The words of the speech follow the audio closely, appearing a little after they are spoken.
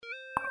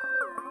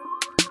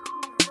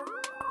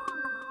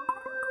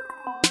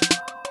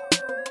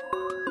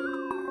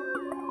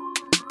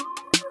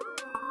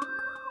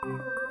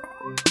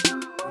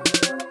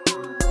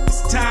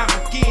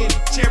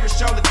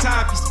cherish all the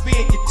time you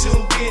spend, you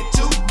tuned in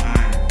to.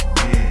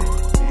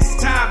 It's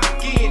time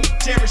again to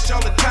cherish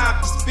all the time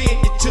you spend,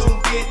 you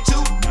tuned in to.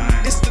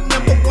 It's the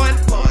number one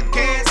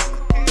podcast.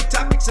 The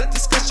topics of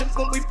discussion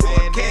when we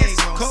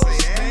broadcast.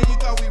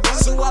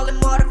 So all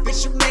them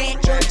artificial man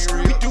jokes,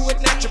 we do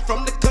it natural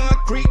from the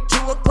concrete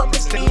to a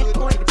public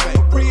standpoint.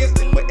 Real,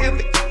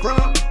 wherever you're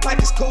from,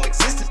 life is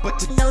coexistence, but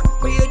to know the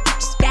real, you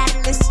just gotta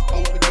listen.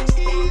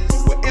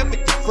 Wherever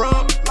you're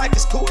from, life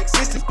is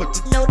coexistence, but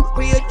to know the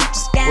real, you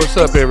just gotta listen. What's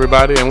up,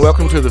 everybody, and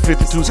welcome to the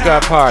 52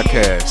 Scott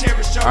Podcast.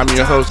 I'm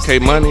your host, K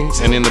Money,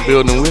 and in the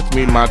building with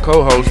me, my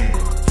co-host,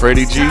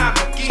 Freddie G,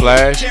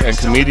 Slash, and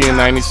Comedian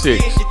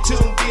 96.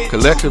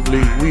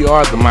 Collectively, we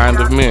are the Mind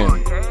of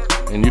Men.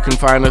 And you can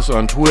find us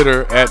on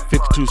Twitter at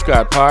 52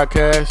 Scott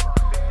Podcast,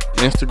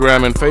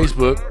 Instagram and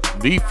Facebook,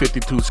 the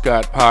 52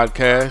 Scott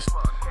Podcast.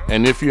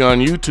 And if you're on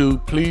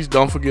YouTube, please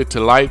don't forget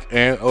to like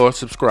and or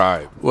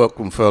subscribe.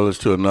 Welcome, fellas,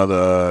 to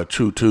another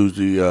True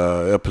Tuesday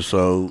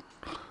episode.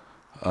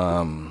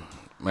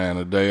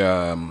 Today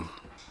I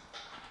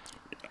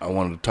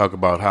wanted to talk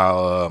about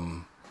how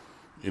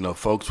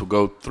folks will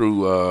go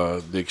through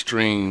the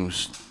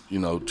extremes,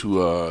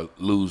 to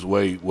lose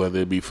weight, whether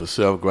it be for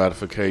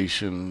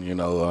self-gratification,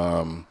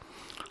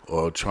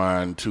 or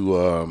trying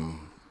to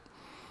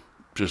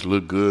just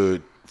look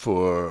good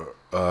for,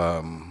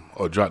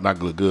 or not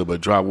look good, but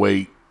drop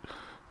weight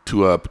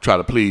to try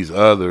to please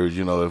others,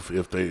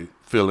 if they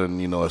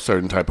feeling, a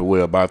certain type of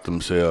way about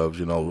themselves,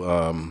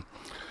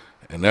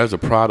 and there's a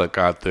product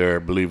out there,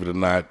 believe it or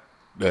not,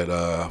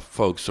 that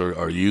folks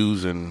are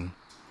using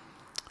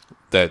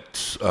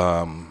that's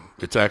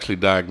it's actually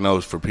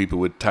diagnosed for people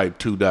with type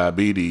 2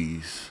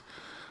 diabetes.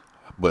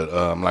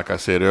 But like I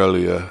said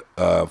earlier,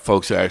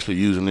 folks are actually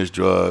using this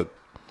drug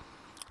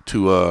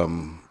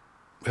to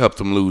help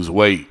them lose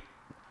weight.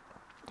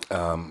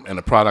 And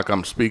the product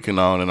I'm speaking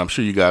on, and I'm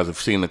sure you guys have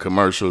seen the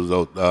commercials,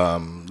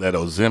 that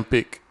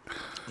Ozempic.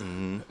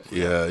 Mm-hmm.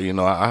 Yeah,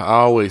 I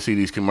always see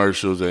these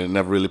commercials and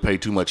never really pay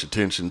too much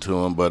attention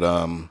to them. But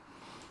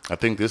I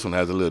think this one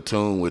has a little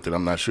tune with it.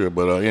 I'm not sure.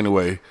 But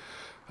anyway,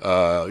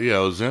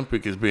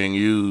 Ozempic is being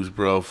used,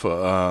 bro,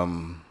 for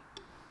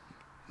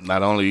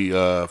not only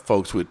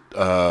folks with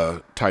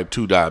type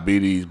 2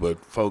 diabetes, but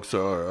folks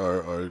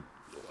are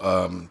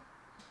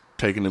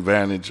taking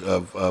advantage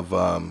of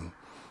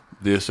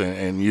this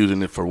and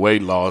using it for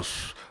weight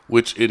loss,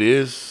 which it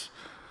is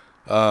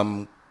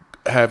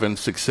having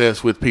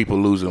success with people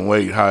losing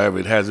weight. However,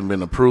 it hasn't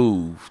been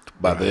approved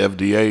by the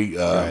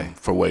FDA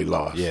for weight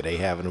loss. Yeah, they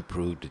haven't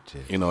approved it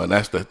yet. And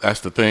that's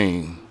the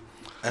thing.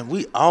 And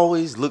we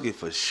always looking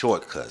for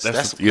shortcuts.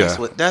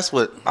 That's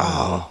what.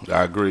 I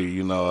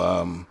agree.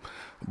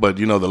 But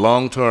the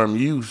long-term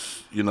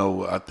use,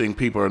 I think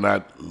people are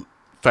not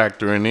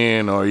factoring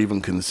in or even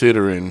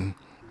considering,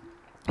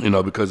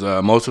 because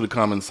most of the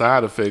common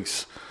side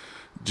effects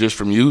just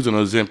from using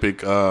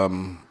Ozempic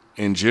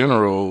in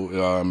general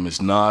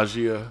is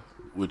nausea,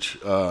 which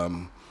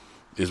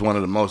is one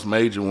of the most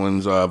major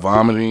ones.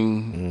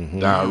 Vomiting,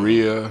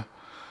 diarrhea,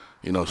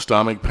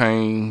 stomach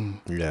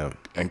pain,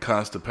 and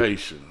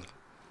constipation.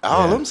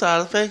 All them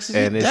side effects.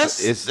 And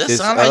it's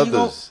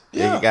others.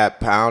 You got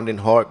pounding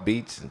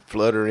heartbeats and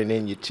fluttering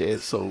in your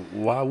chest. So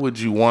why would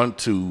you want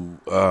to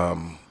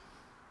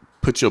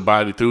put your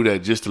body through that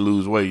just to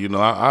lose weight?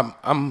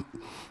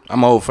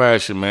 I'm old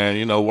fashioned,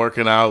 man.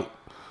 Working out.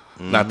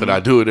 Mm-hmm. Not that I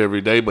do it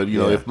every day, but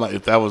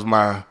if that was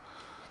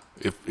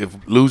if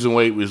losing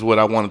weight was what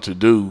I wanted to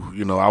do,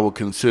 I would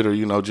consider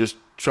just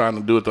trying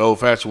to do it the old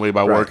fashioned way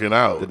by working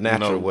out, the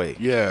natural way.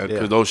 Yeah,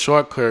 because those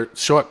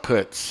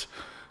shortcuts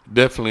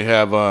definitely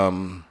have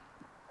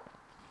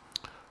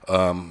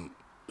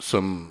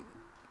some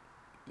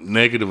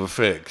negative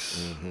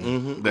effects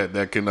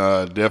that can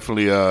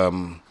definitely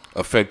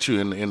affect you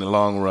in the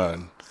long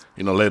run.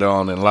 Later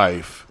on in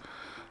life.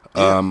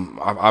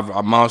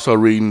 I'm also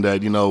reading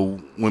that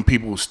when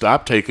people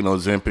stop taking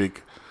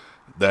Ozempic,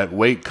 that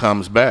weight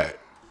comes back.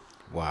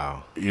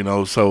 Wow.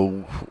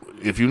 So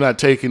if you're not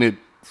taking it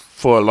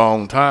for a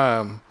long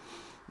time,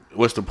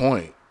 what's the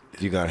point?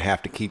 You're gonna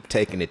have to keep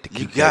taking it to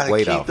keep that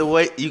weight off.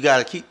 You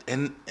gotta keep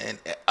and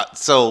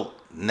so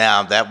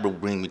now that will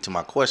bring me to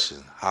my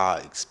question: how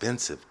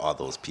expensive are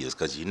those pills?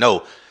 Because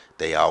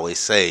they always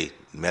say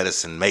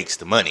medicine makes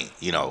the money.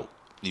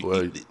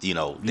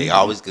 They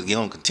always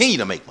continue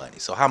to make money.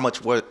 So how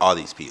much are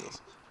these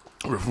pills?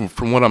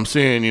 From what I'm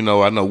seeing,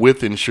 I know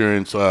with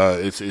insurance,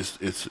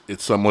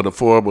 it's somewhat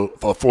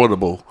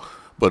affordable.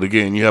 But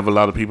again, you have a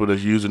lot of people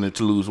that's using it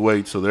to lose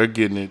weight, so they're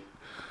getting it.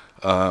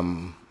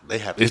 They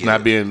have to. It's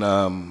not being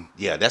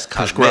that's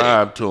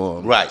prescribed to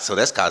them. Right. So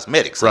that's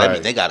cosmetic. So that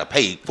means they got to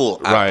pay full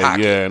out of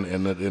pocket. Yeah,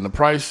 and the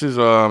price is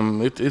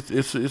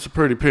it's a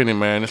pretty penny,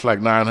 man. It's like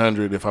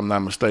 $900 if I'm not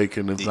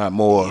mistaken, if not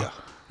more.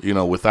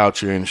 Yeah.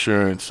 Without your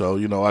insurance. So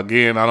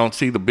again, I don't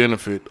see the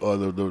benefit or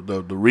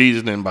the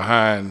reasoning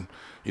behind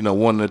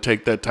wanting to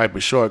take that type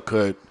of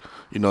shortcut.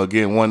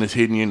 Again, one is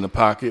hitting you in the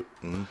pocket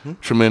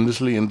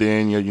tremendously, and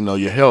then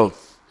your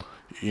health.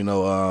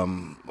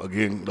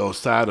 Again, those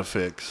side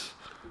effects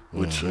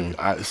which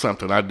is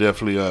something I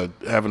definitely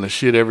having a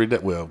shit every day.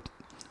 Well,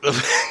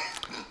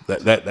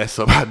 that's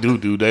something I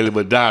do daily,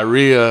 but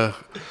diarrhea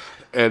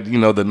and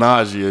the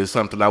nausea is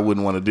something I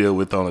wouldn't want to deal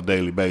with on a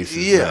daily basis.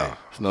 Yeah.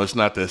 No, it's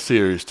not that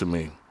serious to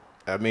me.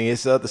 I mean,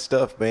 it's other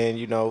stuff, man.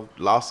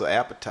 Loss of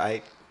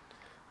appetite.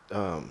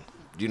 A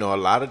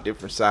lot of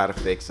different side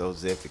effects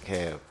Ozempic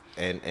have,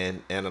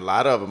 and a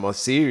lot of them are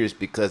serious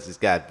because it's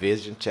got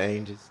vision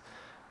changes,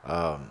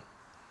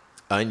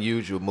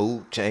 unusual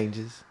mood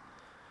changes.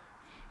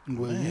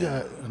 Well, you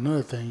got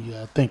another thing you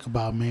got to think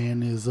about,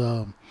 man, is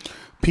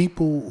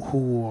people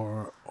who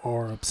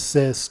are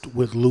obsessed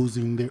with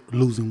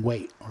losing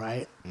weight,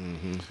 right?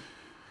 Mm-hmm.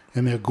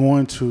 And they're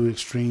going to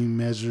extreme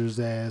measures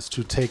as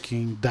to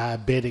taking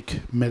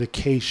diabetic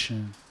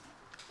medication,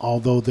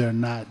 although they're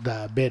not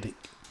diabetic,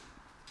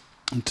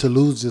 to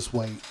lose this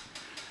weight.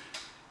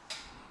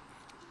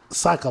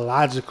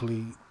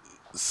 Psychologically,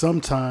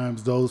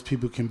 sometimes those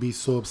people can be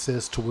so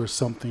obsessed to where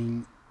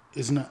something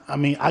is not. I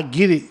mean, I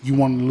get it. You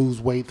want to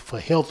lose weight for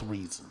health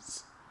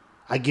reasons.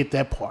 I get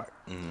that part.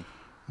 Mm-hmm.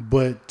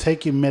 But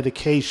taking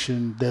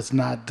medication that's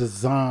not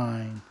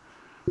designed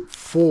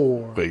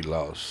for weight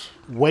loss,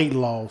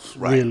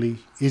 right. Really,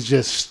 it's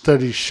just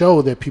studies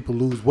show that people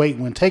lose weight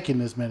when taking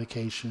this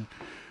medication.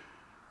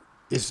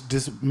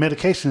 This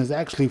medication is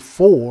actually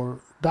for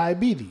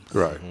diabetes.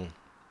 Right. Mm-hmm.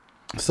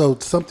 So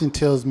something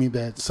tells me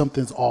that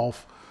something's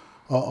off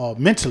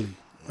mentally.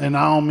 And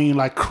I don't mean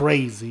like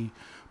crazy,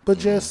 but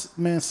just,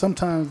 man,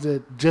 sometimes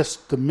that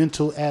just the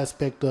mental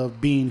aspect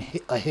of being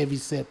a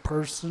heavy-set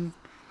person,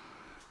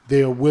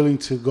 they're willing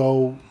to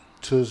go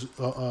to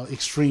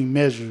extreme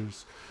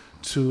measures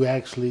to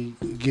actually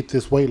get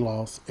this weight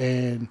loss.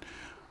 And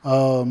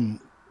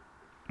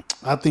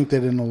I think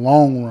that in the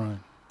long run,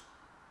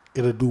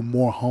 it'll do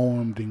more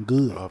harm than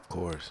good. Of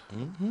course.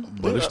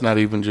 Mm-hmm. But it's not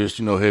even just,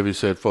 heavy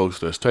set folks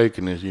that's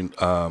taking this.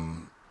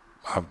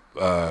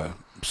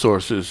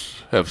 Sources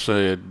have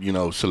said,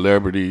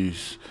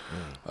 celebrities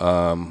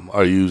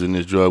are using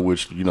this drug,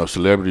 which,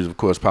 celebrities, of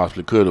course,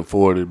 possibly could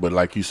afford it. But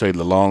like you say,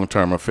 the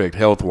long-term effect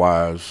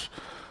health-wise,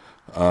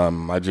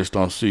 I just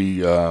don't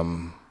see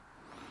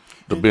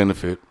the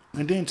benefit.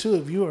 And then, too,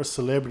 if you're a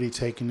celebrity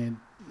taking it,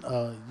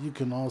 you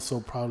can also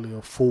probably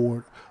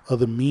afford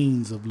other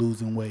means of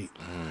losing weight.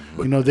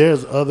 Mm-hmm.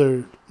 There's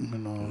other,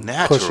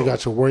 of course you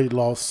got your weight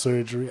loss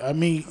surgery. I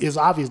mean, it's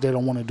obvious they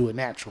don't want to do it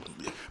naturally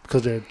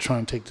because they're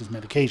trying to take this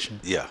medication.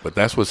 Yeah. But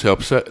that's what's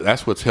helping,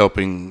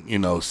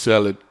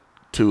 sell it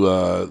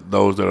to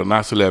those that are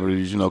not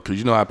celebrities,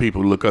 because how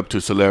people look up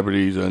to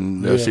celebrities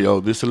and they'll say, oh,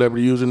 this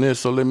celebrity using this,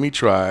 so let me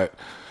try it.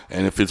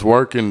 And if it's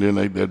working, then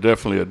they're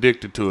definitely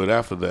addicted to it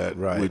after that,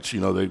 right. Which,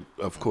 they,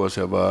 of course,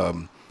 have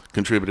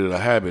contributed a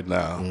habit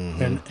now.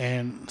 Mm-hmm.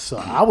 And so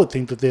I would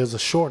think that there's a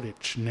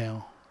shortage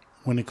now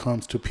when it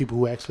comes to people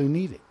who actually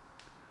need it.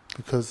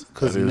 Because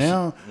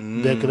now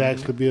there could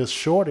actually be a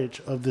shortage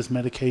of this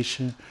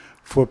medication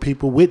for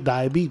people with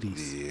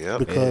diabetes. Yeah,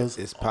 because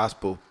it's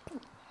possible.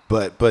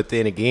 But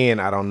then again,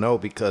 I don't know,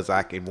 because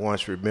I can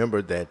once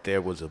remember that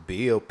there was a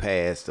bill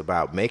passed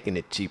about making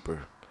it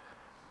cheaper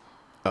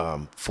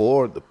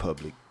for the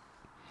public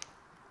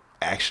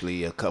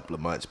actually a couple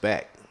of months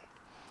back.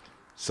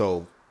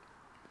 So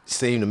it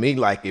seemed to me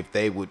like if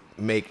they would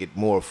make it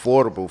more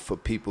affordable for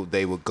people,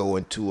 they would go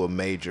into a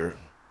major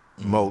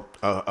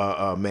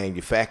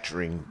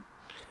manufacturing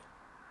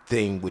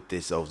thing with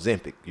this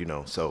Ozempic,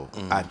 So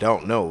I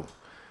don't know,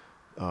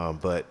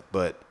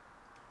 but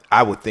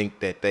I would think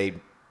that they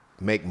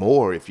make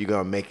more. If you're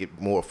gonna make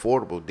it more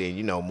affordable,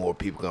 then more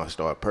people gonna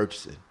start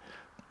purchasing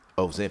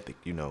Ozempic.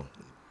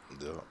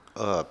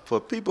 For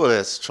people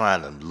that's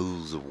trying to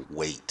lose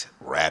weight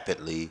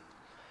rapidly,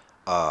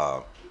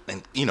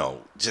 and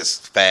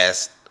just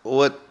fast,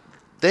 what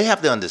they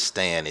have to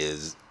understand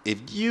is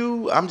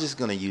I'm just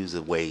gonna use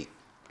the weight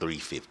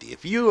 350.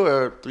 If you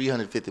are a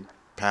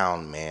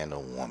 350-pound man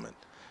or woman,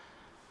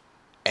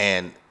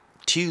 and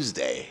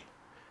Tuesday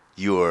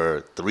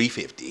you're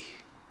 350,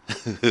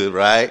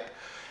 right?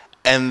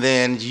 And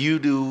then you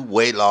do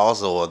weight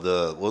loss or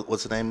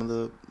what's the name of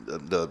the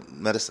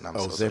medicine?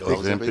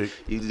 Ozempic.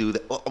 You do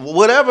that,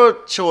 whatever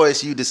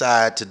choice you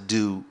decide to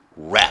do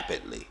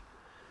rapidly.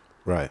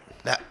 Right.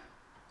 Now,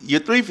 you're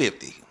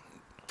 350.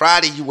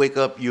 Friday you wake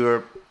up,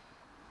 you're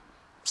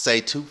say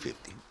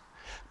 250.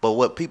 But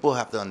what people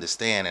have to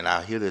understand, and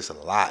I hear this a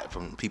lot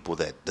from people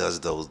that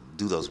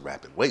do those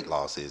rapid weight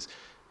losses,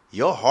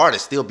 your heart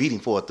is still beating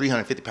for a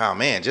 350-pound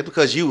man. Just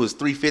because you was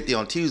 350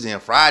 on Tuesday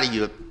and Friday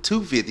you're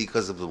 250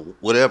 because of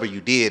whatever you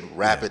did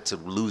rapid to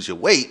lose your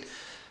weight,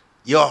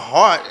 your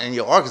heart and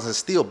your organs are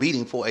still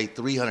beating for a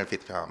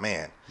 350-pound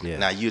man. Yeah.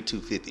 Now you're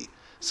 250.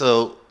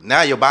 So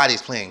now your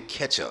body's playing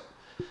catch up.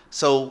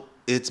 So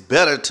it's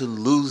better to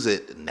lose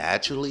it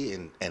naturally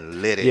and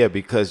let it. Yeah,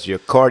 because your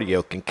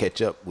cardio can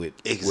catch up with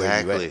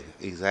exactly.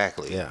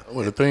 Yeah.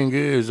 Well, the thing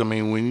is, I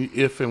mean,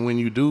 when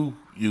you do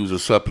use a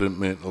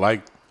supplement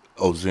like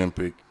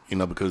Ozempic,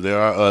 because there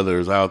are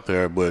others out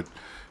there, but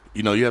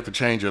you have to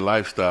change your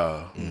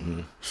lifestyle.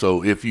 Mm-hmm.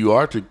 So if you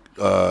are to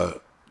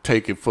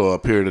take it for a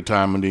period of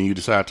time and then you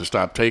decide to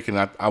stop taking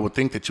it, I would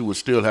think that you would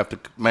still have to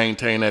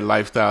maintain that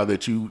lifestyle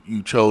that you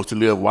chose to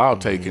live while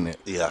taking it.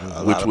 Yeah,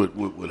 which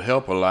would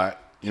help a lot,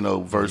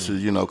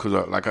 versus,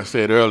 because like I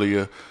said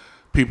earlier,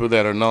 people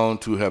that are known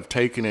to have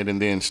taken it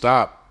and then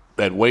stop,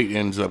 that weight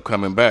ends up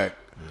coming back.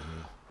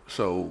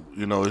 So,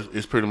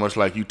 it's pretty much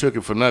like you took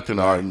it for nothing,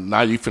 or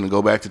now you finna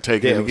go back to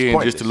taking it again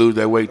just to lose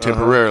that weight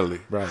temporarily.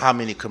 Right. How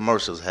many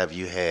commercials have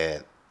you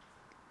had,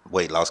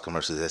 weight loss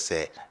commercials, that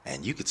said,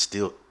 and you could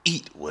still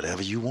eat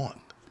whatever you want?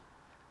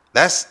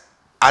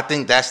 I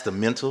think that's the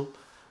mental.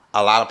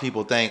 A lot of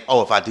people think,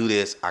 oh, if I do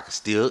this, I can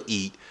still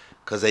eat,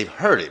 because they've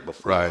heard it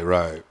before.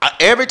 Right.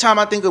 Every time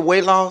I think of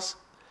weight loss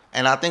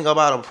and I think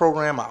about a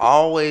program, I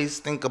always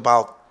think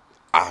about,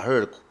 I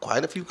heard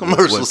quite a few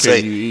commercials what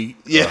say, can you eat?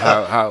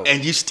 Yeah, how?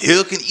 And you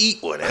still can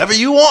eat whatever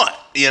you want,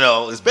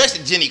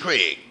 especially Jenny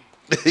Craig.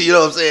 You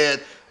know what I'm saying?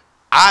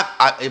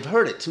 I've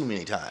heard it too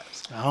many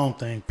times. I don't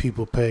think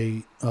people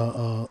pay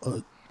a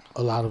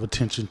lot of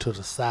attention to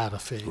the side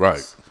effects.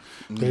 Right.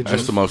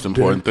 That's the most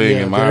important thing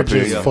in my they're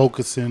opinion. just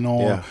focusing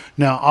on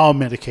now. All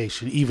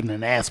medication, even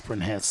an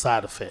aspirin, has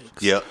side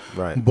effects. Yep.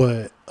 Right.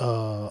 But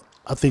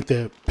I think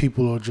that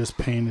people are just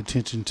paying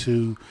attention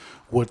to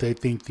what they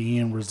think the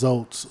end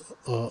results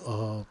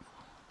they'll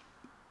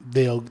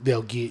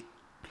get,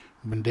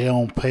 when they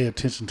don't pay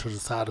attention to the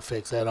side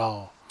effects at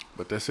all.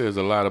 But that says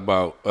a lot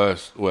about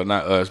us. Well,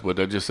 not us, but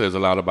that just says a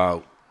lot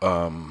about,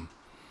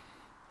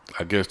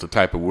 I guess, the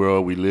type of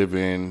world we live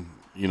in,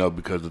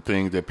 because the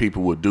things that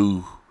people would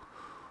do,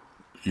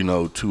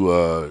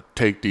 to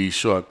take these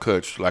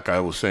shortcuts, like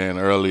I was saying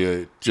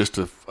earlier, just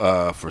to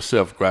for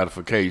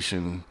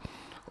self-gratification,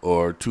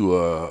 or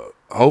to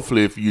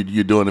hopefully if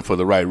you're doing it for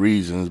the right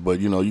reasons. But,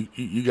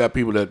 you got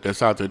people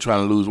that's out there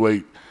trying to lose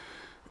weight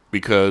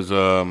because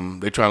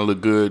they're trying to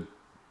look good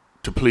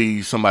to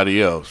please somebody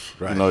else.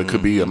 Right. It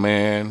could be a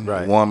man,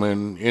 Right.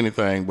 woman,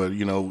 anything. But,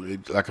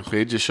 like I said,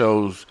 it just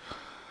shows,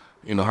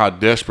 how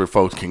desperate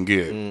folks can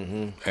get.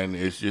 And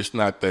it's just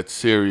not that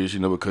serious,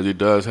 because it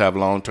does have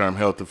long-term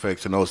health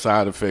effects, and those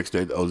side effects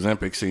that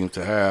Ozempic seems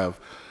to have,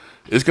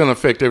 it's going to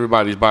affect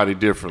everybody's body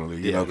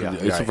differently.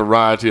 It's a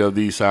variety of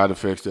these side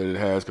effects that it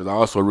has, because I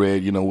also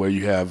read, where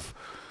you have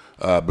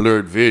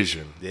blurred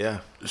vision. Yeah.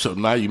 So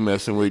now you're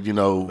messing with,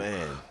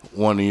 Man.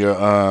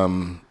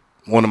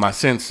 one of my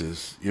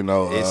senses,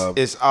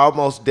 It's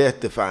almost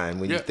death-defying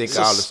when you Yeah. think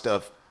all the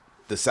stuff,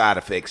 the side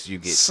effects you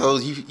get. So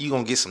you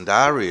going to get some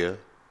diarrhea.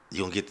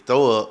 You're going to get to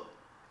throw up.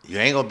 You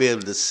ain't going to be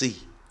able to see.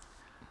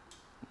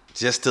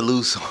 Just to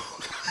lose some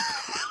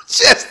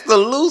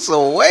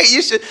weight.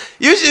 You should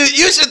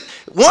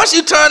once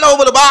you turn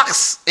over the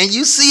box and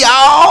you see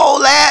all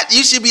that,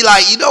 you should be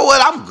like, you know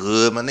what, I'm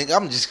good, my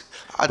nigga.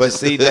 But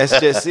see, that's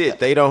just it.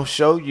 They don't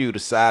show you the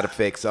side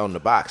effects on the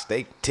box.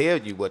 They tell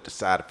you what the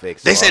side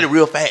effects are. They say it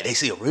real fast. They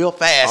see it real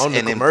fast on the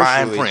and in commercial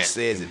fine it print.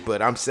 says it.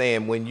 But I'm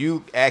saying when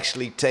you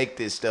actually take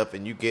this stuff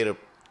and you get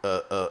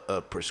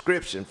a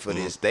prescription for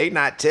this, they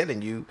not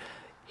telling you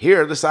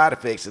here are the side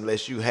effects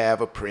unless you have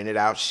a printed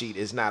out sheet.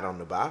 It's not on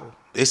the bottle.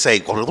 They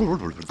say, well, a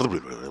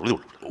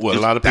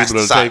lot of that's people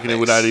the are side taking it effects.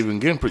 without even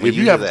getting. When If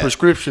you you do have a that.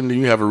 prescription, then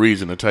you have a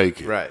reason to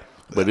take it. Right.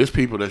 But there's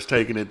people that's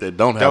taking it that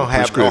don't Don't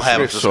have a have no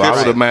prescription. So I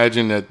prescription. would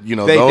imagine that They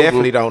those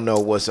definitely will, don't know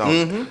what's on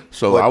it.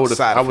 So what I the would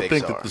side think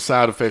effects that are. the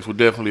side effects would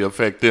definitely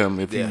affect them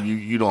if Yeah.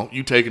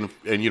 you taking it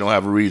and you don't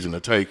have a reason to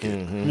take it.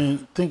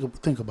 Man,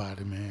 think about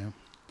it, man.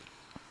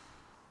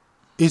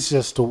 It's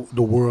just the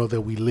world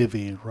that we live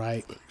in,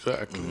 right?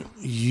 Exactly.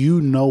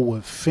 You know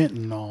what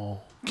fentanyl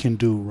can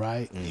do,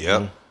 right?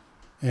 Yep.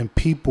 And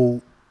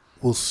people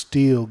will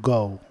still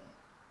go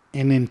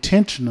and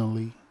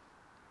intentionally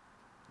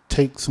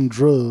take some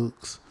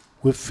drugs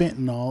with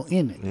fentanyl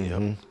in it.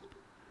 Mm-hmm.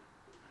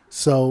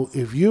 So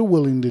if you're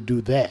willing to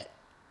do that,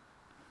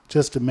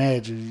 just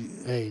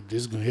imagine, hey,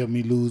 this is going to help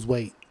me lose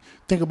weight.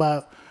 Think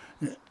about,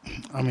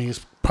 I mean,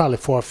 it's probably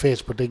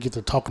far-fetched, but they get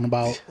to talking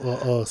about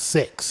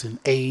sex and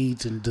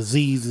AIDS and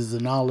diseases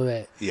and all of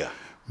that. Yeah.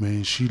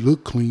 Man, she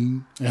looked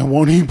clean and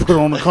won't even put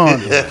on a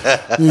condom.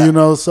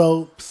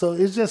 So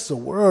it's just the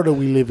world that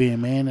we live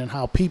in, man, and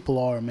how people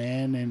are,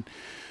 man, and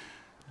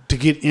to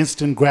get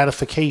instant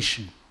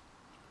gratification.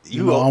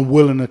 I'm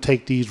willing to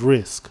take these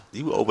risks.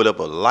 You opened up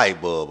a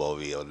light bulb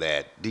over here on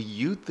that. Do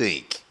you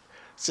think,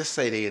 just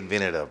say they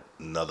invented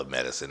another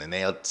medicine and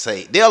they'll tell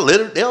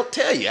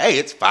you, hey,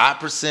 it's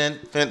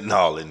 5%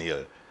 fentanyl in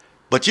here,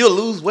 but you'll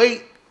lose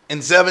weight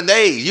in 7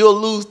 days. You'll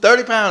lose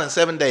 30 pounds in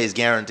 7 days,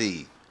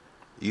 guaranteed.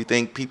 You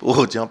think people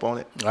will jump on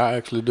it? I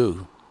actually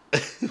do.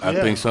 I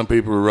think some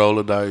people will roll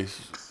the dice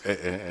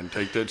and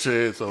take that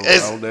chance on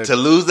that. To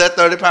lose that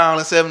 30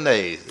 pounds in 7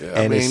 days. Yeah,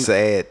 And it's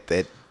sad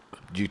that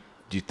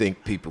you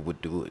think people would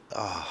do it.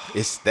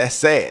 That's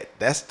sad.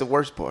 That's the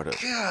worst part of it.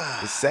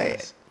 It's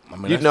sad. I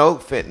mean,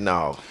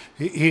 Fentanyl.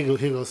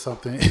 Here goes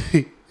something.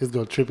 It's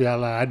going to trip you out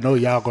loud. I know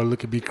y'all going to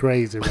look at me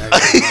crazy right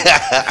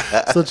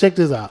now. So check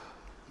this out.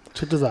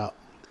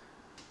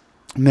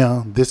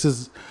 Now,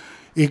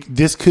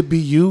 this could be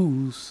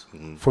used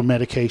for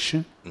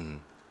medication,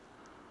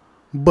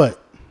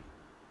 but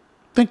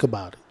think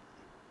about it.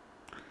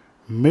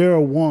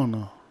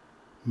 marijuana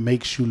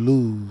makes you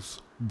lose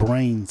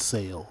brain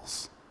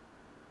cells.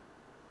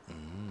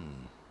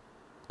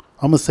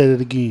 I'm going to say that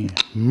again.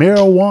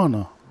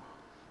 Marijuana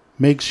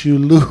makes you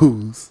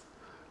lose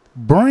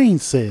brain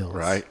cells.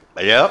 Right.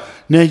 Yep.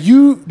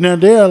 Now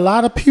there are a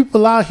lot of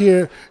people out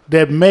here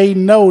that may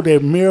know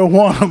that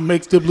marijuana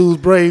makes them lose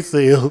brain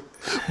cells,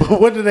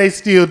 but what do they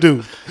still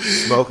do?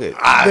 Smoke it.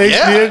 They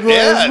still go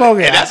ahead and smoke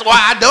it. And that's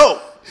why I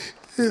don't.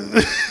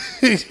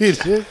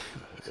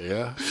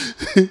 Yeah.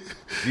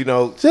 You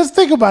know, Just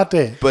think about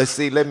that. but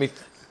see,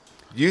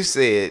 you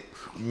said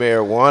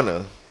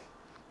marijuana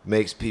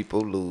makes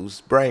people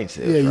lose brain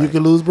cells. Yeah, you right?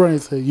 can lose brain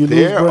cells. You lose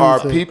There brain are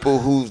cells. people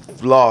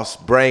who've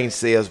lost brain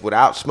cells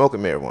without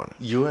smoking marijuana.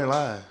 You ain't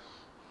lying.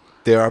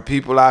 There are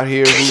people out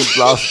here who've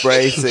lost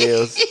brain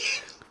cells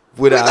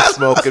without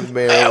smoking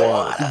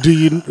marijuana. Do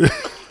you?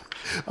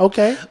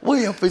 Okay.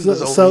 Where your fingers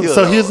So over here?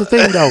 so here's the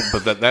thing though.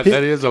 But that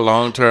is a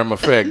long-term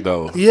effect,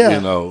 though. Yeah.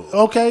 You know.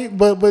 Okay,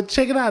 but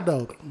check it out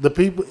though. The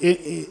people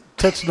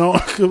touching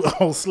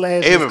on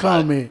Slash's Everybody.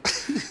 comment.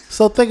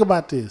 So think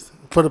about this.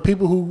 For the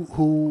people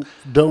who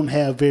don't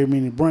have very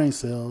many brain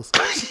cells,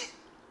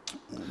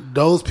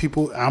 those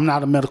people, I'm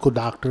not a medical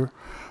doctor,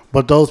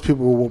 but those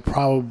people will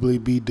probably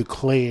be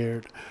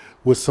declared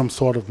with some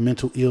sort of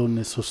mental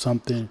illness or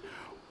something,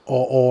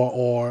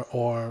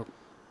 or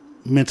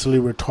mentally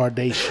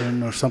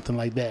retardation or something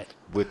like that.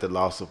 With the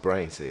loss of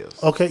brain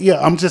cells. Okay,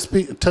 yeah, I'm just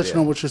touching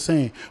on what you're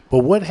saying. But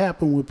what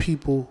happened with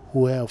people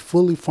who have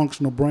fully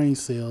functional brain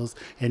cells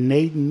and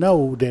they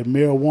know that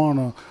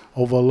marijuana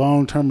over a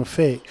long-term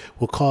effect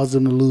will cause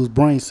them to lose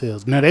brain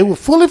cells? Now, they were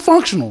fully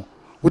functional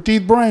with these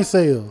brain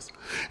cells.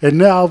 And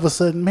now all of a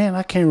sudden, man,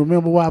 I can't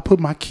remember where I put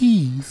my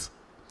keys.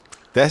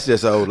 That's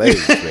just old age,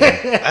 man.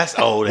 That's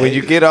old. When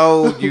you get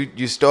old,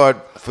 you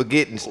start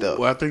forgetting stuff.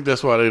 Well, I think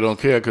that's why they don't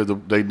care, because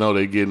they know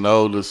they're getting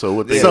older. So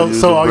what they So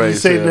use are you brain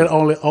saying cells. that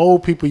only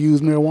old people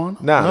use marijuana?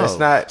 No, that's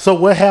not. So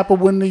what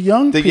happened when the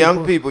young The people...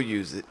 young people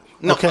use it.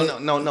 No, Okay.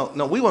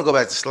 no. We want to go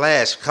back to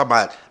Slash. Talk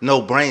about no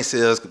brain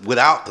cells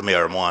without the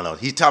marijuana.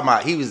 He's talking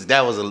about he was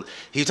talking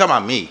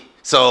about me.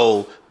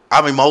 So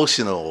I'm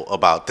emotional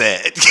about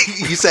that.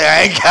 You say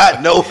I ain't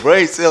got no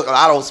brain cells 'cause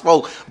I don't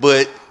smoke,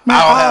 but Man,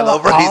 I don't have no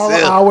brain all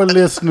cells. our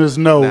listeners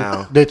know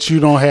Now. that you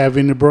don't have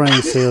any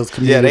brain cells.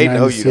 Yeah, they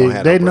know you don't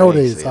have They no know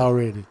brain this cells.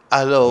 already.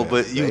 I know,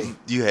 but you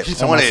had She's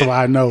talking about, pointed. so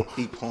I know.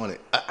 He pointed.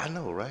 I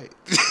know, right?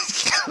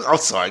 I'm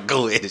sorry.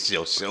 Go ahead. It's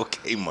your show.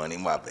 K-Money.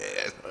 My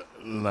bad.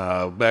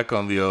 Nah, back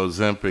on the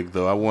Ozempic,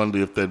 though, I wonder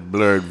if that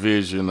blurred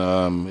vision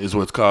is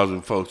what's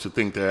causing folks to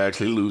think they're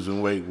actually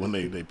losing weight when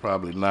they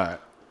probably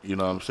not. You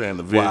know what I'm saying?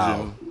 The vision.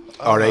 Wow.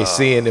 Are they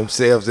seeing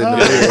themselves in the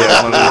mirror?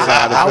 That's one of the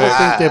side I would effects.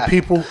 think that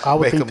people. I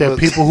would Make think them that look-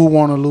 people who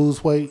want to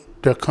lose weight,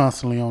 they're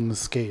constantly on the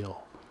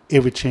scale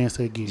every chance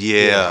they get.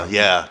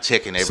 Yeah.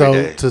 Checking every So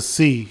day. to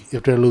see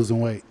if they're losing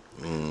weight.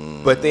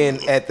 But then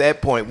at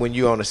that point, when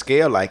you're on a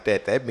scale like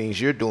that, that means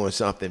you're doing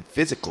something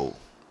physical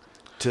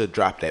to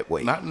drop that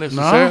weight. Not No,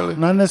 necessarily.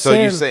 not So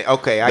necessarily. you say,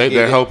 okay, I They're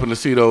get it. hoping to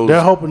see those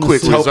They're hoping to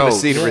quick see- results. Hoping to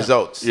see the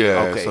results. Yeah,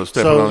 Okay. so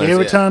stepping So on that.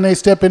 every time they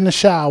step in the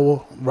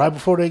shower, right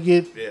before they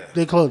get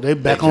they clothes, they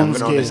back on the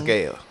Jumping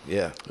scale. on the scale.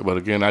 Yeah. But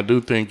again, I do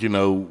think,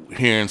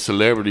 hearing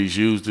celebrities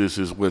use this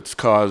is what's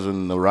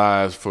causing the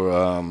rise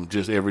for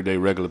just everyday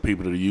regular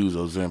people to use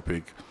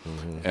Ozempic.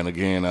 And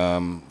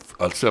again,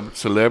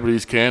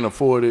 celebrities can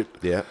afford it.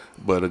 Yeah.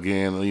 But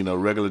again,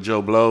 regular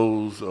Joe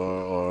Blows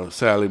or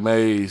Sally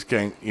Mays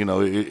can't.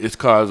 It's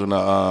causing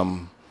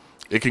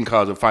it can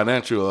cause a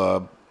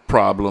financial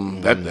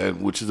problem that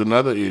which is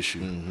another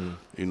issue.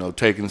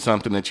 Taking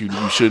something that you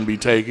shouldn't be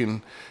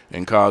taking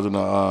and causing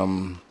a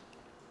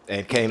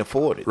And can't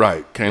afford it.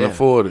 right can't Yeah.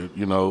 afford it.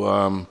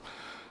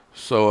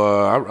 So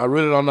I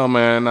really don't know,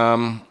 man.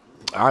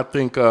 I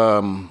think,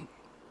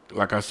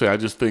 like I said, I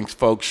just think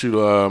folks should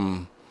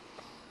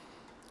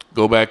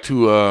go back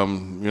to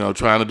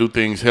trying to do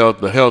things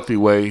the healthy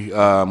way,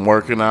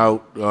 working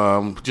out,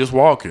 just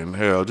walking.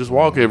 Hell, just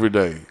walk every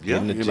day. Get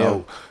in the you gym.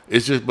 know,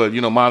 it's just, but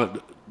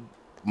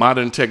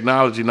modern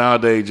technology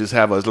nowadays just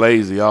have us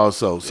lazy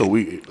also. So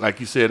we, like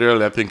you said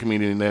earlier, I think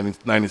comedian in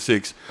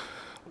 96,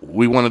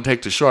 we want to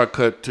take the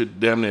shortcut to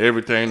damn near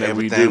everything that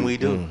Everything we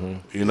do.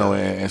 we do.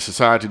 And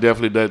society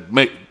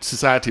definitely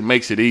society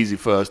makes it easy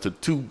for us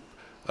to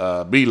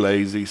be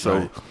lazy. So,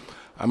 Right.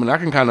 I mean, I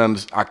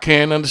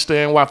can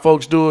understand why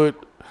folks do it,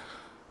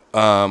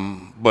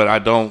 but I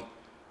don't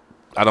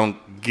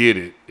get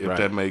it, if Right.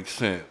 that makes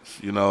sense.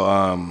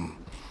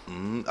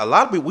 A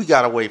lot of people, we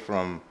got away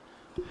from,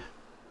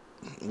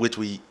 which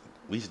we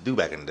used to do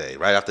back in the day.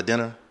 Right after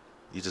dinner,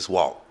 you just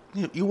walk.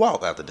 You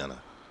walk after dinner.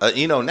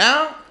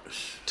 Now,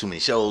 too many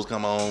shows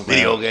come on,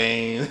 video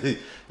games.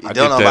 I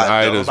get that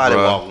itis, nobody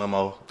bro. walk no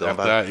more.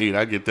 After I eat,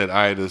 I get that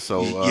itis.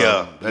 So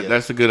Yeah.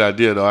 that's a good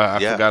idea, though. I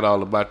Yeah. forgot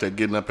all about that,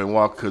 getting up and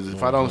walk, because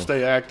if I don't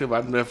stay active,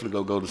 I'm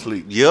definitely go to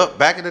sleep. Yep,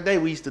 back in the day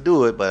we used to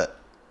do it, but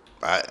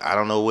I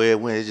don't know where it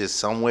went. It's just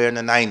somewhere in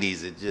the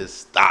 90s it just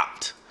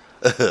stopped.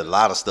 A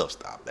lot of stuff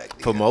stopped back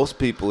then. For most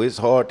people, it's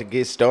hard to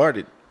get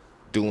started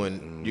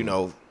doing,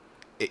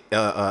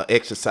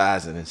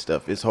 exercising and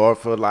stuff. It's hard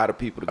for a lot of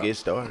people to get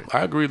started.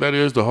 I agree. That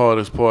is the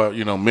hardest part,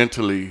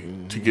 mentally,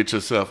 to get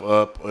yourself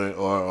up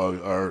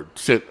or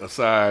set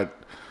aside,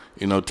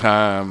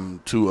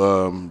 time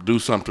to do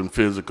something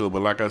physical.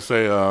 But like I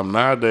say,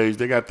 nowadays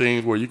they got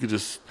things where you could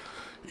just,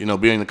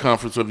 be in the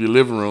comforts of your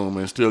living room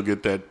and still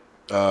get that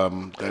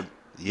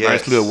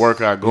nice little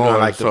workout going.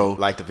 Like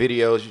the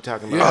videos you're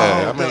talking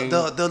about. Yeah,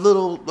 Oh, the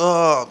little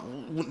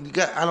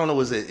I don't know.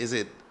 Is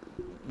it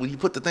when you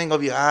put the thing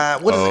over your eye?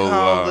 What is it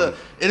called?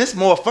 And it's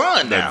more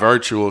fun now. That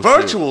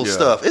virtual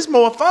stuff. It's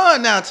more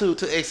fun now to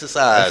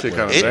exercise. That shit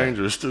kind of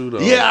dangerous too, though.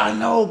 Yeah, I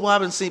know. Boy,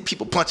 I've been seeing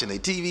people punching their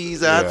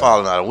TVs out,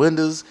 falling out of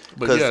windows.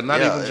 But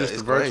not even just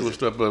the virtual crazy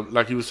stuff, but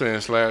like you were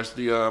saying,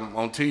 the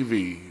on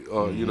TV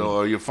or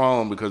or your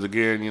phone, because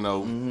again,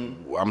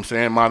 I'm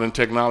saying modern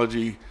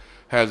technology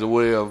has a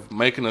way of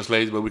making us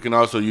lazy, but we can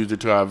also use it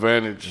to our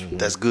advantage.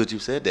 That's good you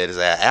said that. Is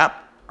an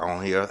app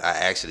on here.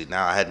 I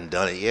hadn't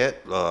done it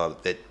yet.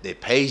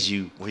 That pays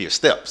you for your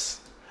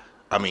steps.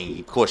 I mean,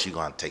 of course, you're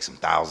going to take some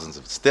thousands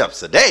of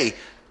steps a day,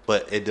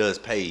 but it does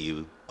pay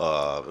you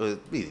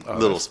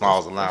little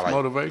smalls and like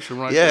motivation,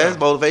 right? Yeah, it's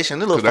motivation.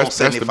 Little that's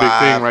the big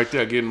thing right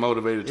there, getting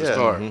motivated to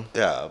start.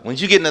 Yeah, when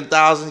you get in the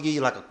thousands, give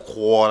you like a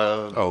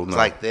quarter. Oh, no.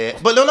 Like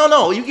that. But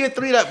no, you get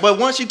 $3. But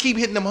once you keep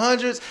hitting them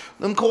hundreds,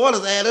 them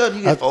quarters add up.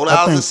 You get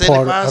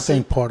 $4.75. I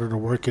think part of the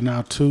working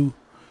out too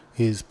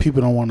is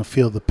people don't want to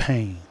feel the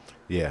pain.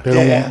 Yeah,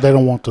 they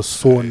don't want the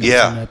soreness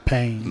and that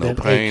pain. No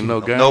pain,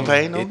 no gain. No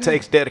pain, no it gain.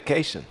 takes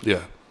dedication.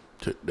 Yeah,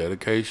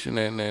 dedication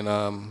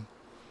and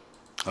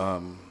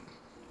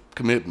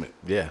commitment.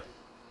 Yeah.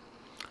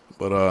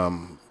 But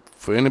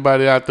for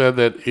anybody out there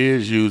that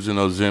is using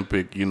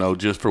Ozempic,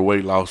 just for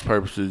weight loss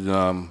purposes,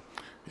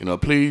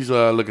 please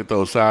look at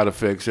those side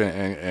effects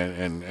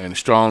and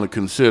strongly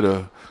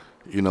consider,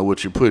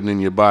 what you're putting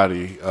in your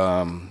body,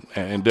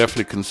 and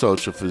definitely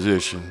consult your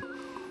physician.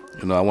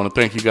 I want to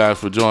thank you guys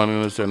for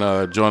joining us,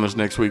 and join us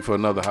next week for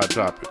another hot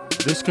topic.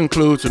 This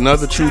concludes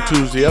another True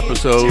Tuesday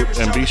episode,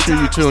 and be sure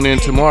you tune in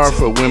tomorrow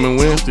for Women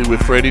Wednesday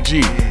with Freddie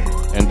G.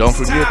 And don't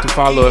forget to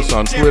follow us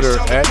on Twitter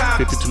at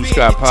 52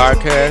 Sky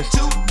Podcast,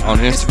 on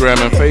Instagram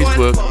and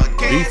Facebook,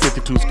 the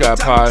 52 Sky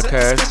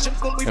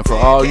Podcast. And for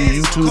all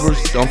you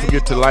YouTubers, don't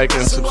forget to like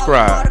and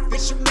subscribe.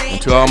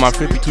 And to all my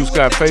 52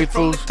 Sky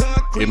faithfuls,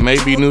 it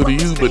may be new to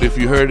you, but if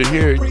you heard it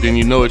here, then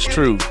you know it's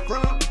true.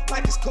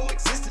 Life is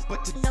coexistence,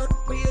 but